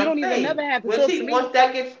 I know. Like you don't even never have to talk to me. Once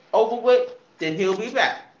that gets over with, then he'll be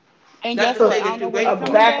back. And guess what? I don't know where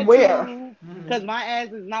back where. Because my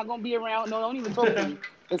ass is not gonna be around. No, don't even talk to me.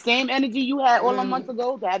 The same energy you had all the months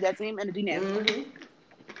ago, to have that same energy now.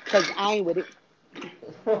 Because I ain't with it.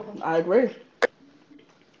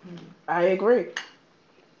 I agree.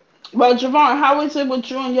 Well, Javon, how is it with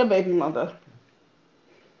you and your baby mother?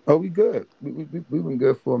 Oh, we good. We've been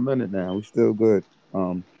good for a minute now. We still good.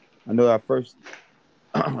 I know our first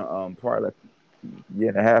probably like year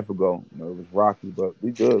and a half ago. You know, it was rocky, but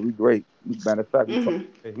we good. We great. Matter of fact,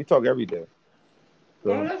 we talk every day. Oh,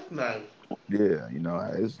 So that's nice. yeah, you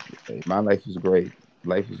know, my life is great.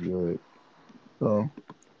 Life is good. So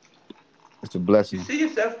it's a You blessing. see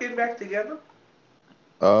yourself getting back together?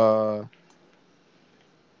 Uh,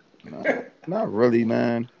 no, not really,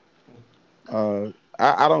 man. Uh,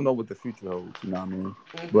 I don't know what the future holds. You know what I mean?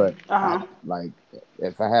 But I Uh-huh. like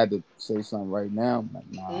if I had to say something right now, I'm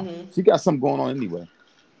like, nah, Mm-hmm. she got something going on anyway.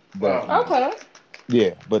 But Oh. Okay.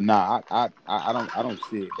 yeah, but nah, I don't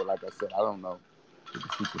see it. But like I said, I don't know what the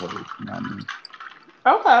future holds. You know what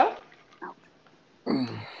Okay. I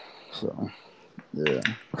mean? So yeah.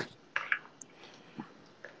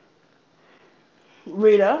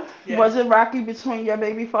 Rita, Yeah. was it rocky between your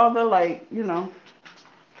baby father? Like, you know.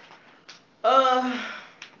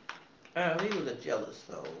 Uh, he was a jealous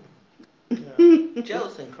soul. Yeah.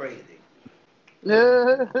 Jealous and crazy.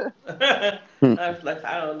 Yeah. I was like,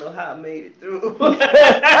 I don't know how I made it through.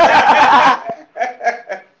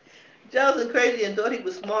 Jealous and crazy and thought he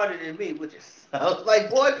was smarter than me, which is, I was like,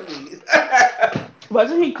 boy, please.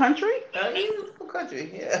 Wasn't he country? He was from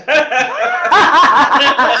country, yeah.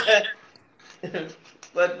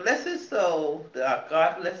 But bless his soul,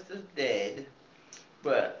 God bless his dead.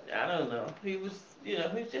 But I don't know. He was,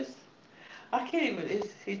 he's just, I can't even,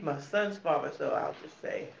 he's my son's father, so I'll just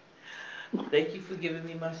say, thank you for giving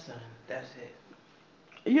me my son. That's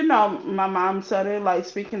it. You know, my mom said it, like,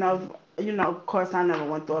 speaking of, you know, of course, I never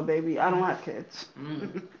went through a baby. I don't have kids.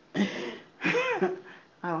 Mm.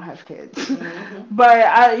 I don't have kids. Mm-hmm. But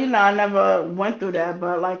I never went through that.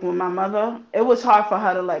 But, like, with my mother, it was hard for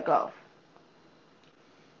her to let go.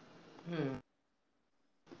 Hmm.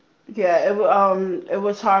 Yeah, it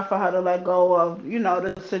was hard for her to let go of, you know,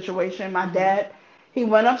 the situation. My dad, he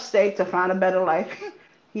went upstate to find a better life.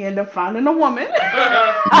 He ended up finding a woman.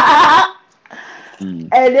 Mm.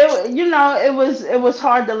 And it was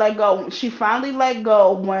hard to let go. She finally let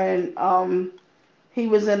go when he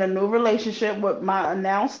was in a new relationship with my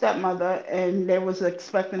now stepmother, and they was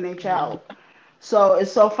expecting a child. So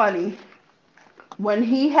it's so funny when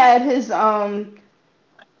he had his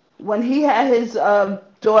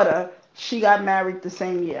daughter, she got married the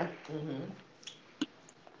same year. Mm-hmm.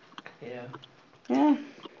 Yeah. Yeah.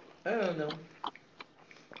 I don't know.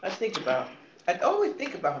 I always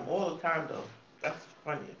think about him all the time, though. That's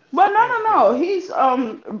funny. But It's no, kind of no, crazy. no. He's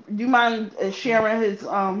Do you mind sharing his?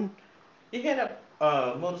 He had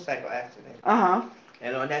a motorcycle accident, Uh huh.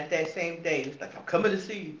 and on that same day, he was like, "I'm coming to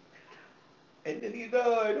see you," and then he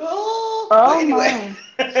died. Oh, but Oh anyway,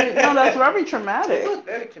 my. See, no, that's very it traumatic. was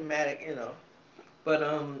very traumatic. But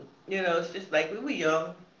it's just like we were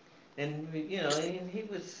young, and and he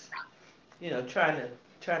was, trying to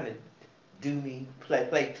do me,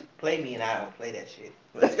 play me, and I don't play that shit.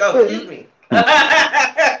 Let's go. Excuse me.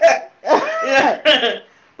 Yeah.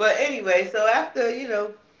 But anyway, so after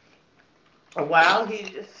a while,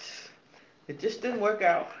 it just didn't work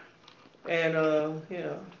out, and I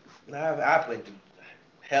went through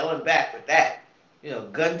hell and back with that.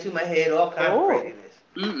 Gun to my head, all kind of Oh. craziness.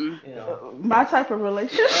 Mm-mm. You know. My type of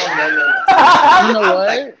relationship. Oh no no no. You know I was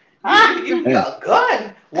like, what? you finna give me Man. a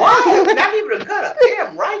gun? Why? Not even a gun, a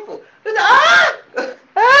damn rifle. Ah!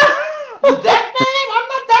 You that man? I'm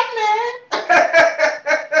not that man.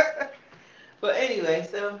 But anyway,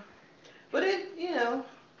 but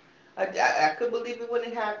I couldn't believe it when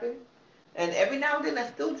it happened. And every now and then I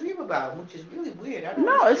still dream about him, which is really weird. I don't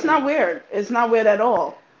No, it's understand. not weird. It's not weird at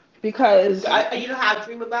all. Because You know how I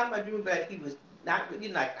dream about him? I dream about he was not really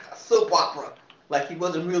like a soap opera. Like he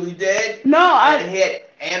wasn't really dead no, and he had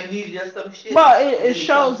amnesia or some shit. well, And it then he comes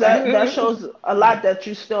shows back. that shows a lot that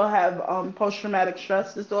you still have post traumatic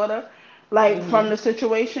stress disorder, like from Mm-hmm. the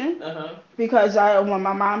situation. Uh-huh. Because when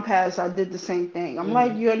my mom passed, I did the same thing. I'm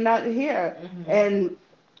like, Mm-hmm. you're not here, Mm-hmm. and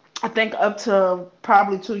I think up to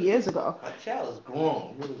probably 2 years ago. My child is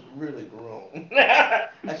grown. Really, really grown. I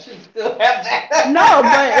should still have No,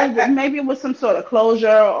 but that. maybe it was some sort of closure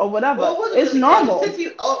or Well, whatever. it wasn't It's really close. normal.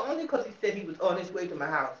 Since only because he said he was on his way to my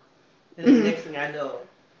house. And then the Mhm. next thing I know,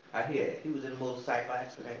 I hear he was in a motorcycle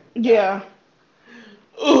accident and died. Yeah.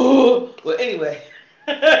 Ooh. Well, anyway,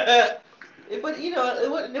 but it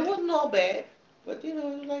wasn't all bad. But it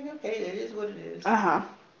was like okay, it is what it is. Uh huh.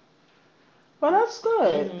 Well, that's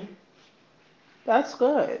good. Mhm. That's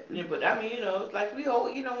good. Yeah, but I mean, it's like we all,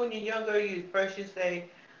 when you're younger, you say,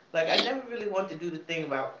 like, I never really want to do the thing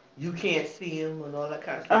about you can't see him and all that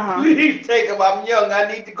kind of Uh stuff. huh. Please take him. I'm young.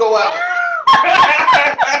 I need to go out.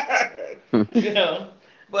 you know.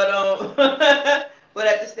 But but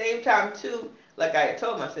at the same time too, like I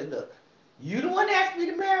told him, I said, look, You the one asked me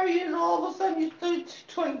to marry you, and all of a sudden you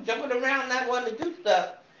still jumping around, not wanting to do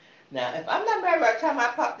stuff. Now, if I'm not married by the time I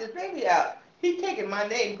pop this baby out, he taking my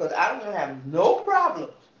name because I don't have no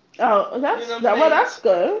problems. Oh, that's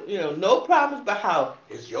good. No problems about how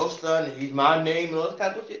it's your son and he's my name and all this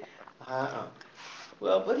kind of shit.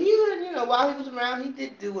 Well, but he was, while he was around, he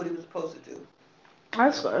did do what he was supposed to do.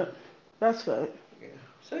 That's good. That's good. Yeah.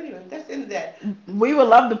 So anyway, that's in that. We would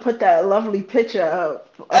love to put that lovely picture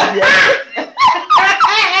up. All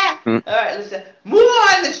right, listen. Move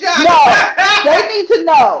on, LaShonda. No, they need to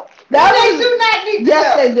know. They do not need to know.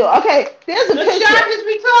 Yes, they do. Okay, there's a picture. LaShonda's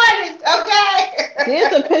retarded. Okay.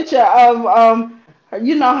 There's a picture of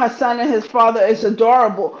her son and his father is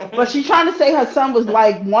adorable, but she's trying to say her son was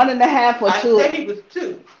like 1.5 or 2. I said he was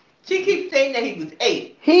 2. She keeps saying that he was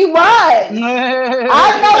 8. He was. I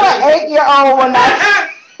know an 8-year-old when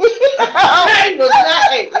he was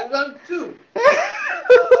not 8. He was 2.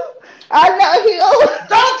 I know he was.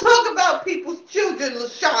 Don't talk about people's children,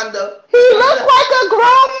 LaShonda. He looks like a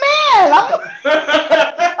grown man.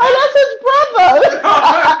 Oh, that's his brother.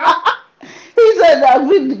 He said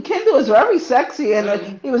Kendall was very sexy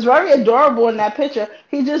and he was very adorable in that picture.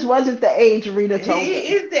 He just wasn't the age Rita told me.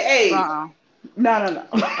 He is the age. No.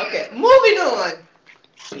 Okay, moving on.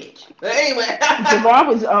 Bitch. But anyway.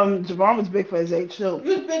 Javon was big for his age too.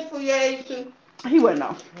 You was big for your age too? He wouldn't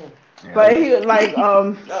know. Yeah. But he was like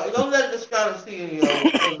No, don't let the scholar see you.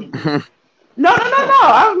 No.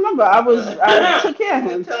 I remember. I took care of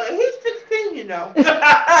him. He's 16, No,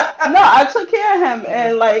 I took care of him,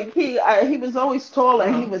 and like he was always tall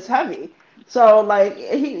and he was heavy. So like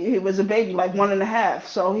he was a baby, like 1.5.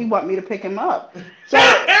 So he wanted me to pick him up. So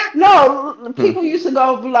no, people used to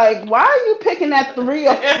go like, "Why are you picking at 3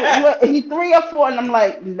 or 4? He's 3 or 4?" And I'm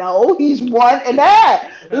like, "No, he's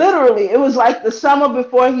 1.5." Literally, it was like the summer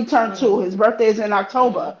before he turned 2. His birthday is in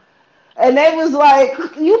October. And they was like,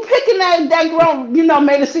 you picking that grown,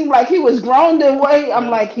 made it seem like he was grown that way. I'm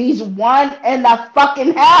like, he's 1.5.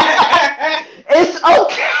 It's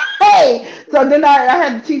okay. So then I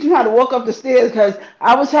had to teach him how to walk up the stairs because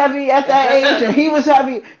I was heavy at that age and he was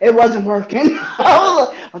heavy. It wasn't working. I was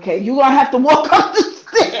like, okay, you're going to have to walk up the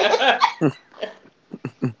stairs.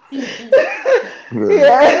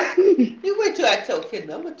 Yeah. You wait till I tell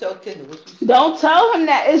Kendall. I'm gonna tell Kendall what you said. Don't tell him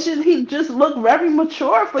that. It's just he just looked very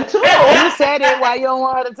mature for 2. You said it. Why you don't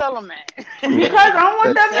want her to tell him that? Because I don't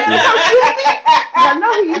want that man to come I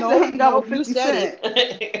know he used to hang out with 50 Cent.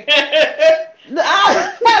 I was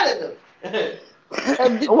telling him.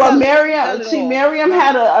 Well, Miriam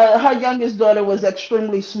had her youngest daughter was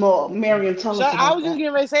extremely small. Miriam, tell us about I was just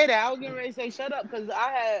getting ready to say that. I was getting ready to say, shut up, because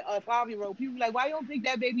I had a 5-year-old. People were like, why you don't pick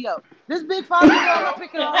that baby up? This big 5-year-old, I'm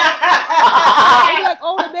picking her up. I'm like,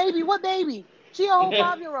 oh, the baby. What baby? She a whole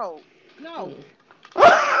 5-year-old. No.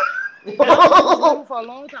 For a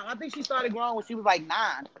long time. I think she started growing when she was like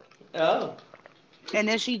 9. Oh. And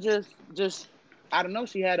then she just I don't know,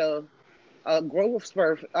 she had a growth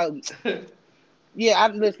spurt. Yeah,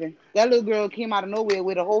 listen. That little girl came out of nowhere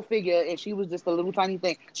with a whole figure, and she was just a little tiny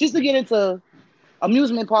thing. She used to get into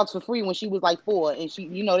amusement parks for free when she was like 4, and she,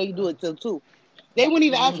 they do it till 2. They wouldn't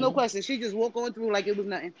even ask no questions. She just walk on through like it was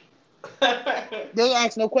nothing. They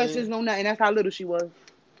ask no questions, no nothing. That's how little she was.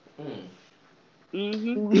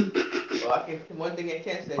 Mm-hmm. Well, one thing I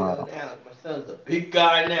can say now, my son's a big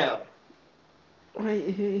guy now.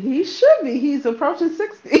 He should be. He's approaching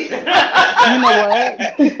 60. You know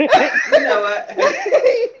what?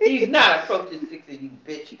 He's not approaching 60, you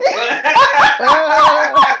bitch. I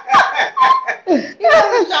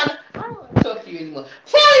don't want to talk to you anymore.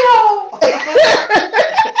 Tell you!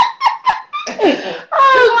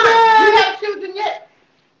 You have children yet?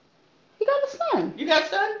 He got a son. You got a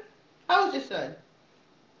son? How old's your son?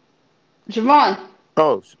 Javon.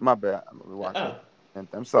 Oh, my bad.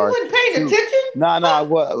 I'm sorry. You wasn't paying attention? Nah,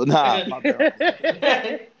 my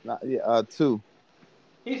bad. 2.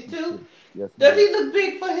 He's 2? Yes. Does he look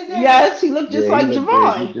big for his age? Yes, he looked just like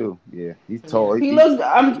Javon. Big, he do. Yeah, he's tall. He looked,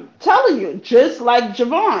 I'm telling you, just like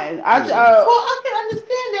Javon. Well, I can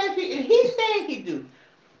understand that if he's saying he do.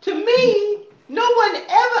 To me, no one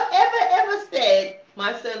ever said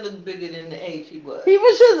my son looked bigger than the age he was. He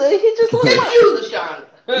just looked like you, LaShonda.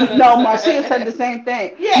 No, Marcia said the same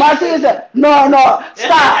thing. Yeah. Marcia said, no,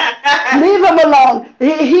 stop. Leave him alone.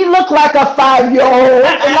 He looked like a 5-year-old.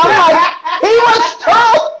 And I'm like, he was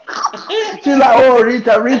tall. She's like, oh,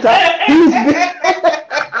 Rita, he's big.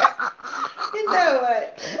 You know what?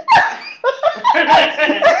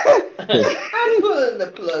 I'm pulling the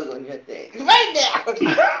plug on your thing right now.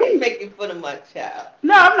 You're making fun of my child.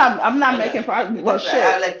 No, I'm not making fun. Well, shit.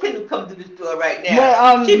 I'll let Kendall come to the store right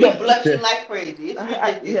now. But, she be blushing like crazy.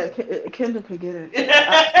 Kendall could get it.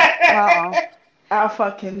 Uh-uh. I'll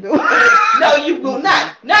fuck Kendall. No, you will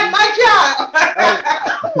not. Not my job.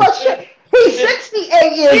 Well, shit. He's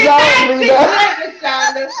 68 years old, Rita.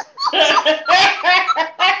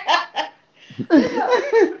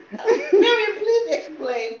 Miriam, please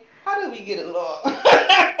explain. How do we get along?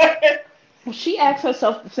 Well, she asked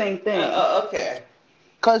herself the same thing. Okay.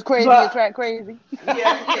 Cause crazy attract crazy.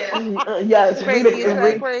 Yes, Crazy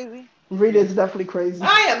attract crazy. Rita is definitely crazy.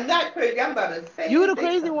 I am not crazy. I'm about to say. You the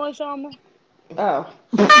crazy one, Shama. Oh.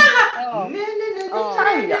 Oh.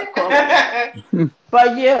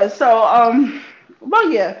 But yeah, so well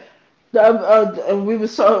yeah.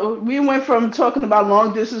 We went from talking about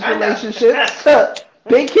long distance relationships to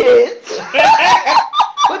big kids.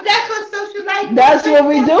 But that's what socializing. That's what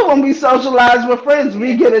we do when we socialize with friends.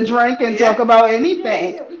 We get a drink and talk about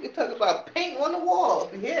anything. Yeah, we can talk about paint on the wall.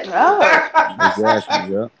 Yeah. Oh.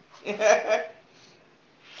 Exactly. Yeah.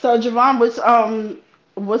 So Javon,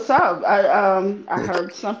 what's up? I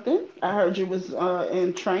heard something. I heard you was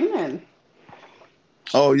in training.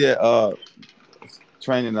 Oh yeah.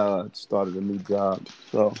 Training. Started a new job.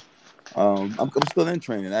 So, I'm still in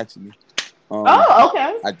training actually. Oh,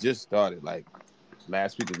 okay. I just started like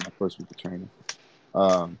last week was my first week of training.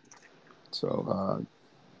 So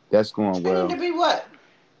that's going well. Training to be what?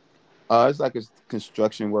 It's like a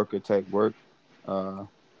construction worker type work.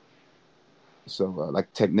 So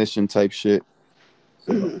like technician type shit.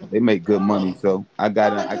 So they make good money. So I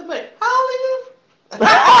got it. How old are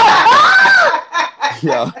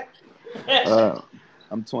you? Yeah.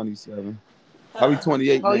 I'm 27. I'll be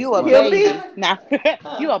 28 Oh, next you a month. baby. Nah.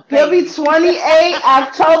 You a baby. He'll be 28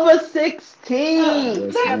 October 16th.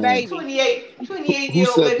 Yes, baby.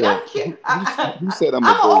 28-year-old said baby. that? I'm cute. Who said I'm a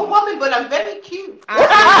an old baby? woman, but I'm very cute.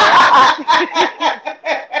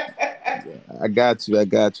 I got you.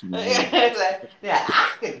 Man. Yeah,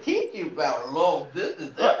 I can teach you about long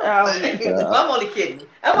distance. Yeah. I'm only kidding.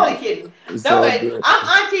 It's Don't all worry. good.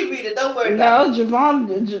 I'm Auntie Rita. Don't worry No, about it.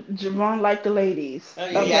 Javon like the ladies. Oh,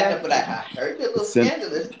 yeah, Okay. yeah, but I heard you're a little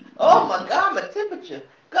scandalous. Oh, my God, my temperature.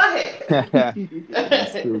 Go ahead.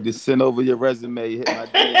 That's cool. Just send over your resume. Hit my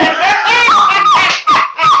DM.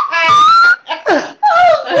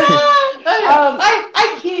 I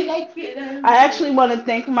kid. I actually want to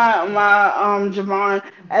thank my Javon.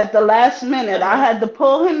 At the last minute, I had to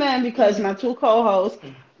pull him in because my two co-hosts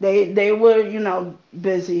they were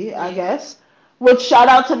busy, I guess. Which shout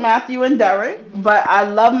out to Matthew and Derek. But I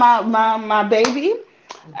love my baby.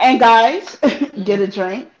 And guys, get a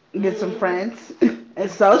drink, get some friends, and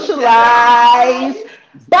socialize.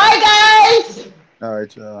 Bye, guys. All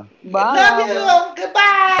right, y'all. Bye. Love you.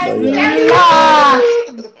 Goodbye.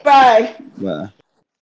 Bye. Bye. Bye.